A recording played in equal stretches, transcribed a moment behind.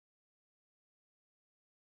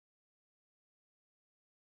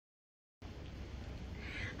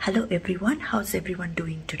Hello everyone, how's everyone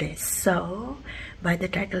doing today? So by the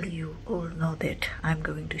title you all know that I'm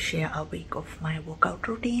going to share a week of my workout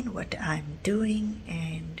routine, what I'm doing,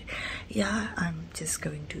 and yeah, I'm just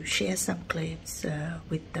going to share some clips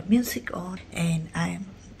with the music on, and I'm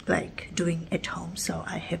like doing at home. So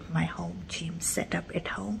I have my home gym set up at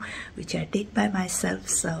home, which I did by myself.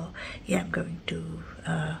 So yeah, I'm going to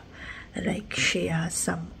like share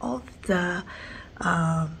some of the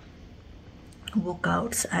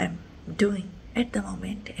workouts I'm doing at the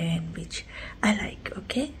moment and which I like.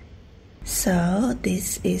 Okay, so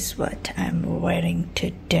this is what I'm wearing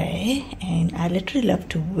today, and I literally love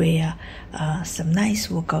to wear some nice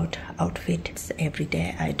workout outfits every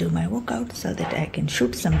day. I do my workout so that I can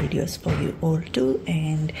shoot some videos for you all too.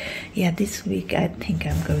 And yeah, this week I think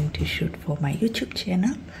I'm going to shoot for my YouTube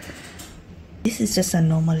channel. This is just a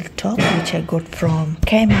normal top which I got from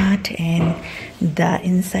Kmart, and the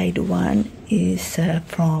inside one is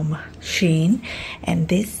from Shein, and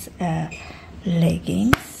this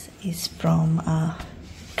leggings is from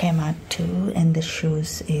Kmart too, and the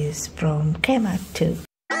shoes is from Kmart too.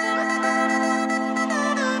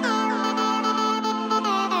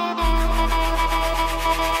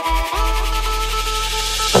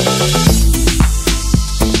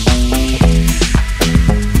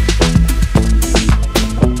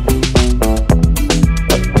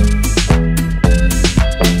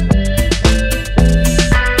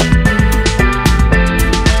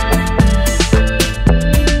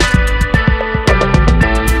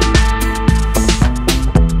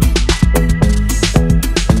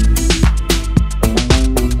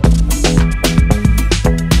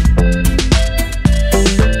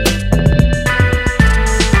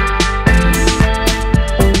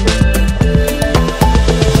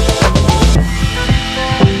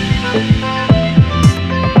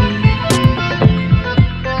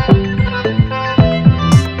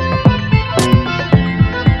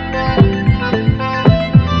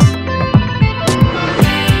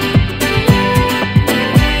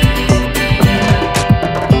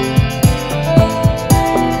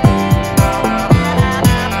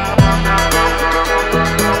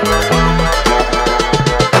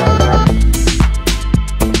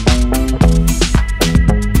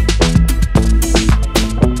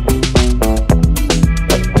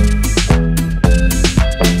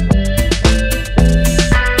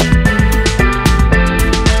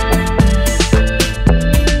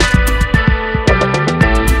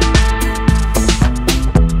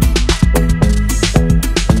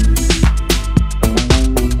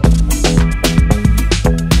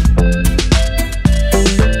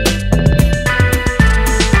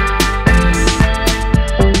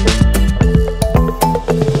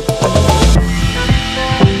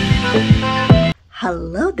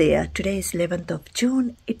 Hello there, today is 11th of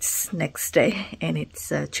June, it's next day and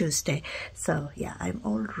it's Tuesday. So yeah, I'm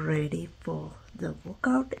all ready for the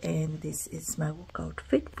workout, and this is my workout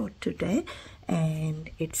fit for today,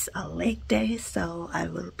 and it's a leg day, so I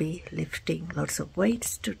will be lifting lots of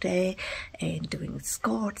weights today and doing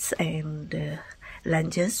squats and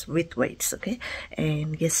lunges with weights. Okay,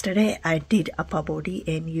 and yesterday I did upper body,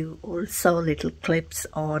 and you all saw little clips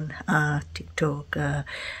on TikTok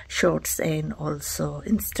shorts, and also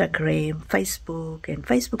Instagram, Facebook, and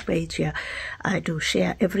Facebook page. Yeah, I do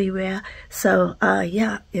share everywhere. So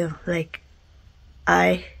yeah, like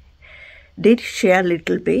I did share a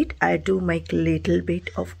little bit. I do make little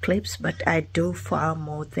bit of clips, but I do far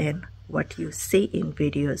more than what you see in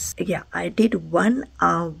videos. Yeah, I did 1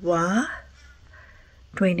 hour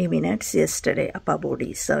 20 minutes yesterday upper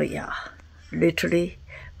body. So yeah, literally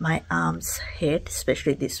my arms, head,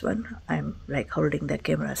 especially this one, I'm like holding the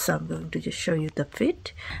camera, so I'm going to just show you the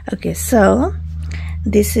fit. Okay, so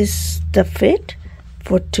this is the fit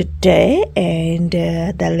for today, and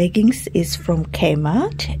the leggings is from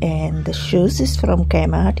Kmart, and the shoes is from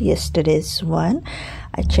Kmart, yesterday's one.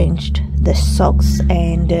 I changed the socks,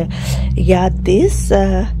 and yeah, this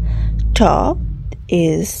top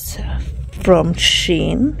is from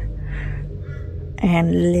Shein,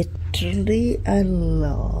 and literally I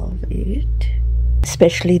love it,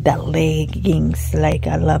 especially the leggings. Like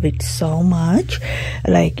I love it so much.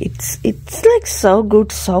 Like it's like so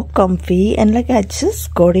good, so comfy, and like I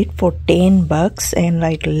just got it for 10 bucks, and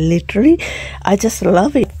like literally I just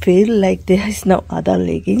love it. Feel like there is no other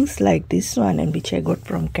leggings like this one, and which I got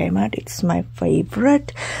from Kmart. It's my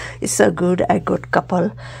favorite. It's so good. I got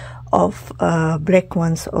couple of black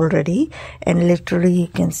ones already, and literally you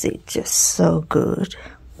can see it's just so good.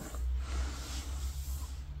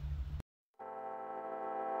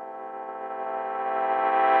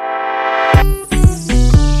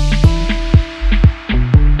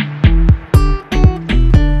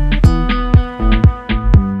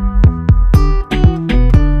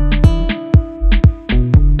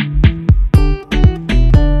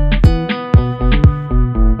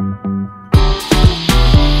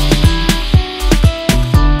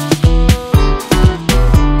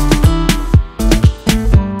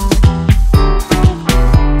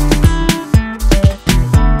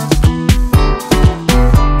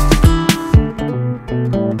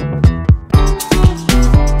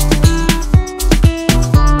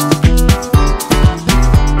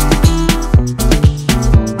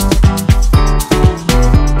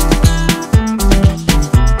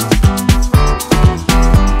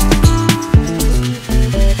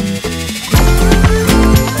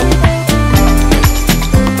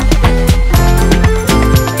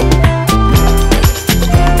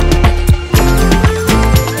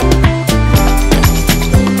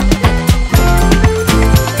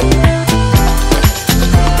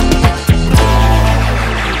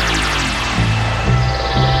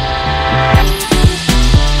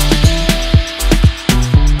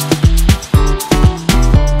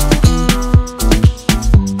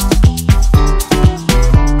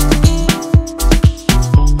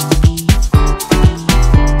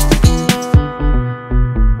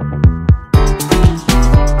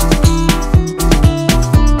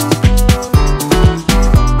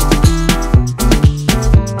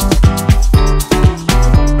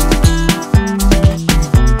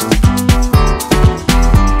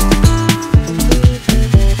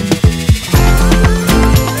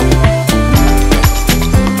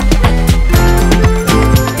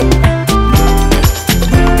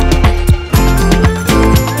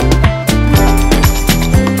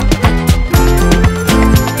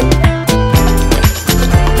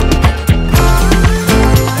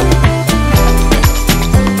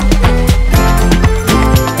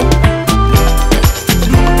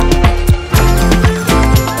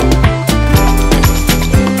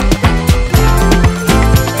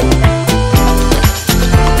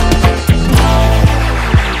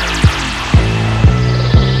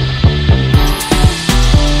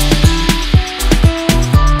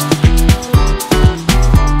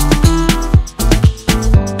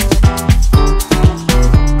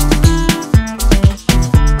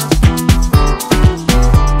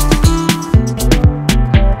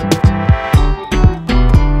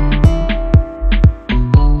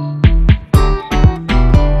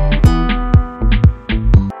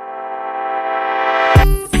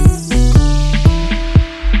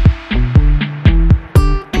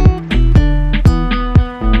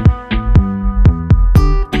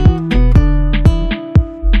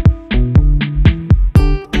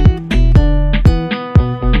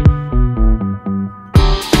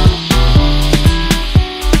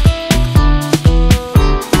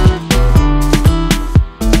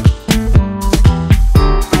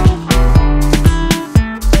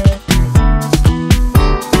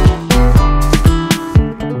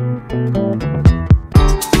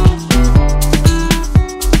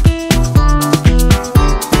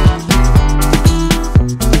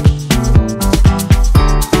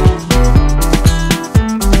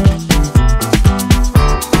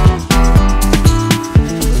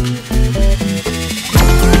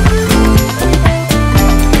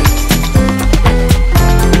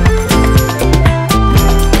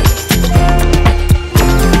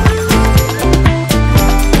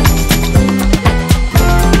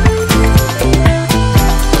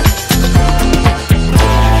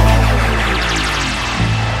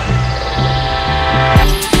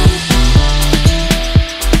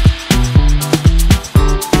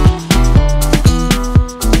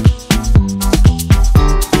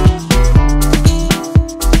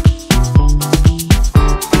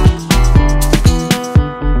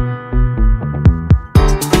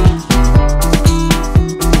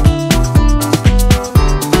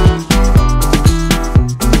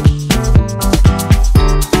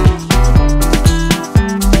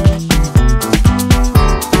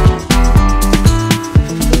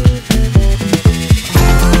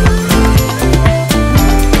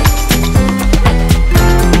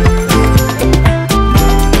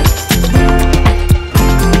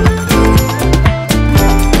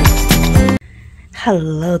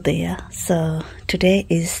 Hello there. So today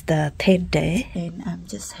is the third day and I'm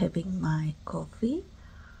just having my coffee.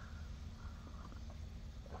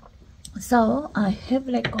 So I have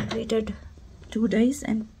completed 2 days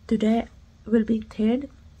and today will be third,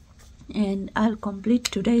 and I'll complete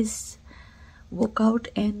today's workout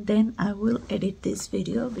and then I will edit this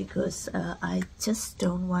video because I just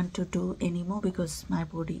don't want to do anymore because my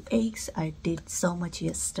body aches. I did so much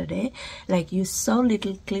yesterday, you saw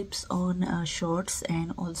little clips on shorts,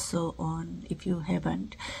 and also on, if you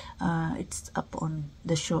haven't, it's up on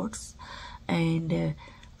the shorts, and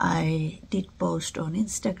I did post on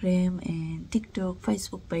Instagram and TikTok,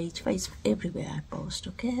 Facebook page, Facebook, everywhere I post.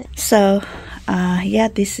 Okay, so yeah,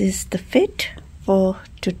 this is the fit for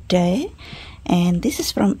today. And this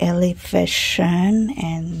is from LA Fashion,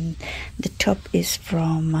 and the top is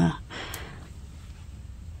from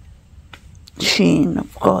Shein,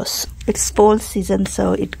 of course. It's fall season,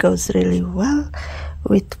 so it goes really well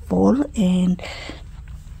with fall. And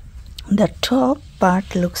the top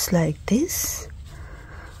part looks like this,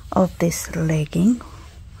 of this legging,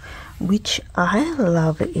 which I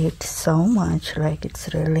love it so much.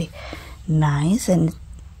 It's really nice, and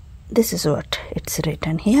this is what it's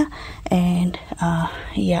written here, and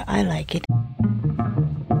yeah, I like it.